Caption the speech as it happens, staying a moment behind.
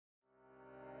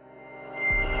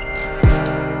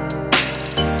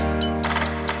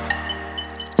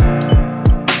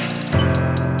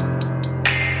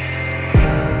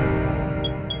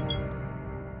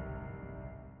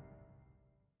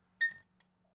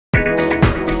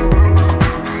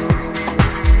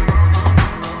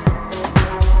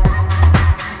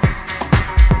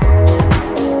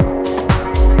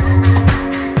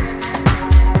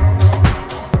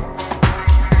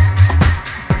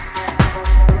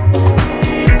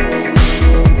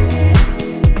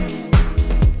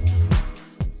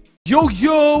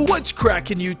Yo, what's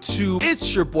cracking YouTube?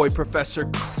 It's your boy Professor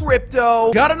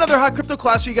Crypto. Got another hot crypto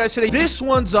class for you guys today. This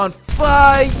one's on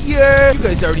fire. You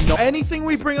guys already know anything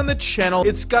we bring on the channel,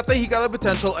 it's got the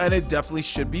potential and it definitely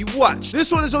should be watched.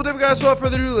 This one is so difficult, guys, so without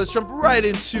further ado, let's jump right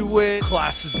into it.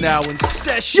 Class is now in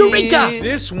session. Eureka!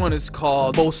 This one is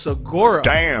called Bosagora.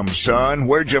 Damn, son,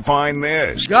 where'd you find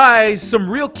this? Guys, some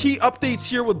real key updates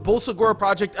here with Bosagora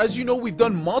project. As you know, we've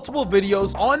done multiple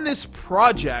videos on this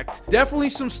project.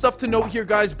 Definitely some stuff to note here,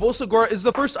 guys. Bosagora is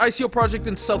the first ICO project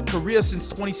in South Korea since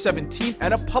 2017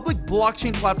 and a public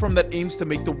blockchain platform that aims to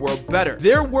make the world better.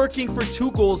 They're working for two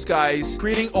goals, guys: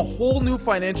 creating a whole new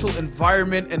financial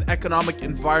environment and economic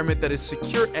environment that is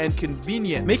secure and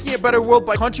convenient, making a better world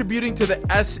by contributing to the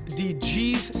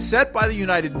SDGs set by the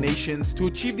United Nations. To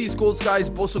achieve these goals, guys,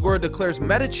 Bosagora declares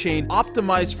Metachain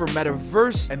optimized for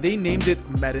metaverse, and they named it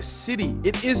Metacity.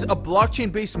 It is a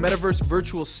blockchain-based metaverse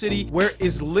virtual city where it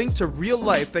is linked to real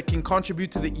life that can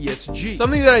contribute to the ESG.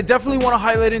 Something that I definitely want to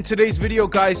highlight in today's video,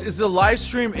 guys, is the live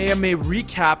stream AMA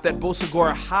recap that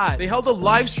Bosagora had. They held a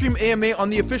live stream AMA on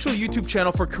the official YouTube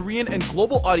channel for Korean and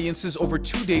global audiences over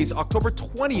 2 days, October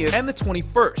 20th and the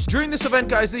 21st. During this event,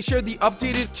 guys, they shared the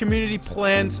updated community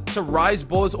plans to rise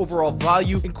BOA's overall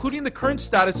value, including the current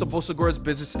status of Bosagora's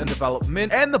business and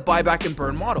development and the buyback and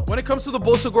burn model. When it comes to the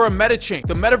Bosagora Metachain,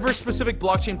 the metaverse-specific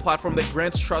blockchain platform that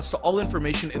grants trust to all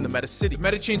information in the Metacity.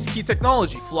 Metachain's key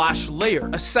technology, Flash Layer.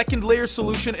 A second layer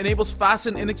solution enables fast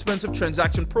and inexpensive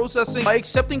transaction processing by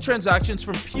accepting transactions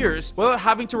from peers without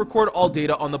having to record all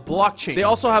data on the blockchain. They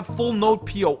also have full node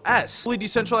POS. Fully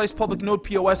decentralized public node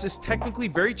POS is technically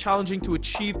very challenging to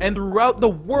achieve, and throughout the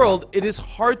world, it is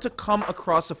hard to come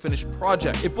across a finished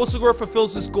project. If Bosagora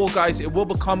fulfills this goal, guys, it will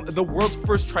become the world's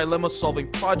first trilemma-solving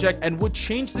project and would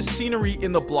change the scenery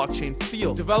in the blockchain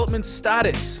field. Development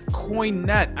status,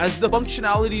 CoinNet. As the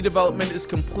functionality development is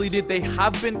completed, they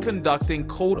have been conducting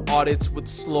code audits with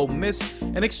Slow Mist,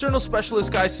 an external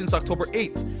specialist, guys, since October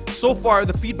 8th. So far,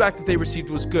 the feedback that they received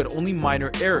was good, only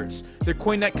minor errors. Their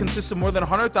CoinNet consists of more than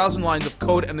 100,000 lines of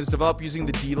code and is developed using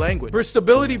the D language. For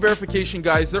stability verification,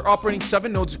 guys, they're operating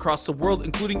 7 nodes across the world,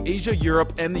 including Asia,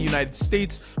 Europe, and the United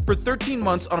States, for 13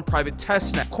 months on a private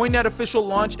testnet. CoinNet official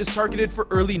launch is targeted for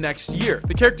early next year.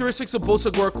 The characteristics of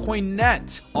Bosagora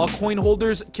CoinNet: all coin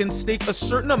holders can stake a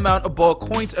certain amount of BOA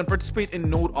coins and participate in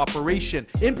node operation.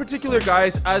 In particular,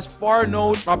 guys, as far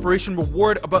node operation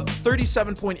reward, about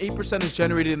 37.8% is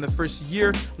generated in the first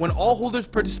year when all holders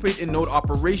participate in node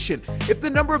operation. If the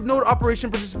number of node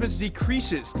operation participants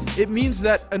decreases, it means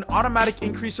that an automatic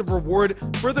increase of reward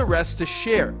for the rest to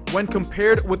share. When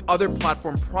compared with other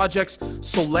platform projects,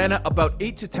 Solana about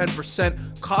 8 to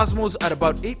 10%, Cosmos at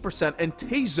about 8%, and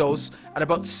Tezos at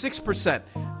about 6%.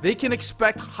 They can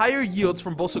expect higher yields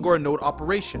from Bosagora node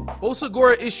operation.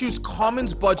 Bosagora issues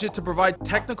Commons budget to provide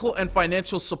technical and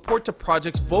financial support to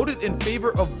projects voted in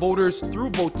favor of voters through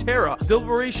Votera,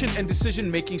 deliberation and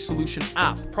decision-making solution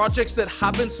app. Projects that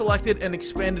have been selected and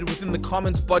expanded within the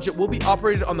Commons budget will be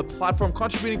operated on the platform,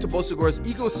 contributing to Bosagora's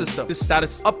ecosystem. The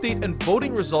status update and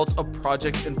voting results of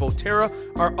projects in Votera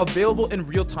are available in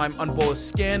real time on BOA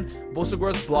Scan,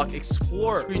 Bosagora's Block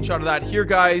Explorer. Screenshot of that here,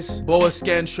 guys. BOA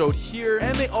Scan showed here,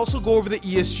 and they also go over the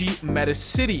ESG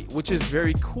Metacity, which is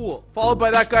very cool. Followed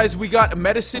by that, guys, we got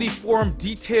Metacity forum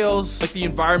details like the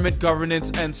environment,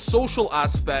 governance, and social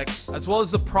aspects, as well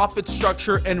as the profit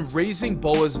structure and raising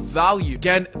BOA's value.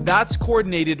 Again, that's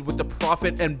coordinated with the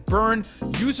profit and burn,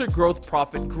 user growth,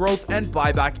 profit growth, and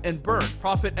buyback and burn.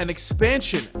 Profit and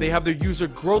expansion. They have their user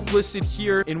growth listed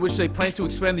here, in which they plan to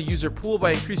expand the user pool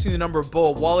by increasing the number of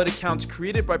BOA wallet accounts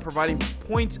created by providing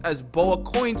points as BOA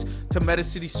coins to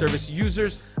Metacity service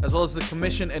users, as well as the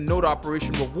commission and node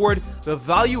operation reward, the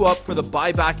value up for the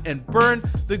buyback and burn,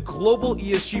 the global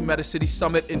ESG Metacity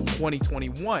Summit in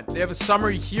 2021. They have a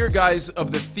summary here, guys,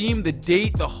 of the theme, the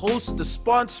date, the host, the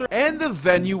sponsor, and the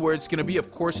venue where it's going to be,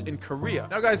 of course, in Korea.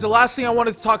 Now, guys, the last thing I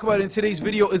wanted to talk about in today's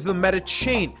video is the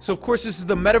Metachain. So, of course, this is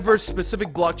the metaverse-specific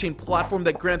blockchain platform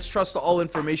that grants trust to all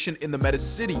information in the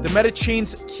Metacity. The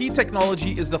Metachain's key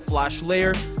technology is the Flash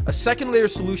Layer, a second layer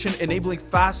solution enabling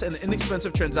fast and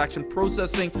inexpensive transaction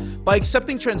processing by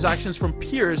accepting transactions from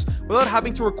peers without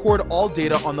having to record all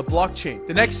data on the blockchain.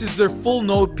 The next is their full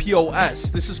node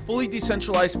POS. This is fully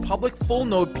decentralized public full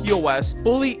node POS,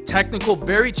 fully technical,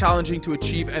 very challenging to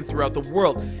achieve, and throughout the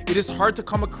world, it is hard to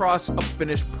come across a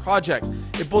finished project.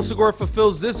 If Bosagora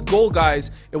fulfills this goal,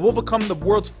 guys, it will become the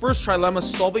world's first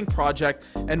trilemma-solving project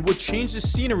and would change the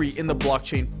scenery in the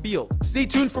blockchain field. Stay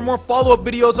tuned for more follow-up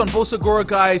videos on Bosagora,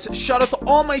 guys. Shout out to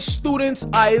all my students.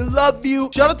 I love you.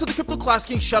 Shout out to the crypto class Moss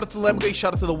Gang, shout out to the Lamb Gang,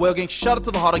 shout out to the Whale Gang, shout out to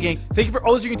the Hotta Gang. Thank you for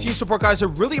always your continued support, guys. I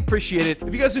really appreciate it.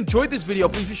 If you guys enjoyed this video,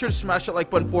 please be sure to smash that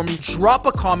like button for me. Drop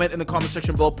a comment in the comment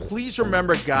section below. Please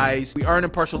remember, guys, we are an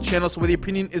impartial channel, so whether the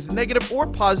opinion is negative or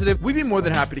positive, we'd be more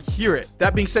than happy to hear it.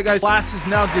 That being said, guys, class is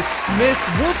now dismissed.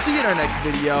 We'll see you in our next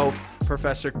video.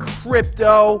 Professor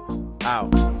Crypto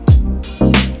out.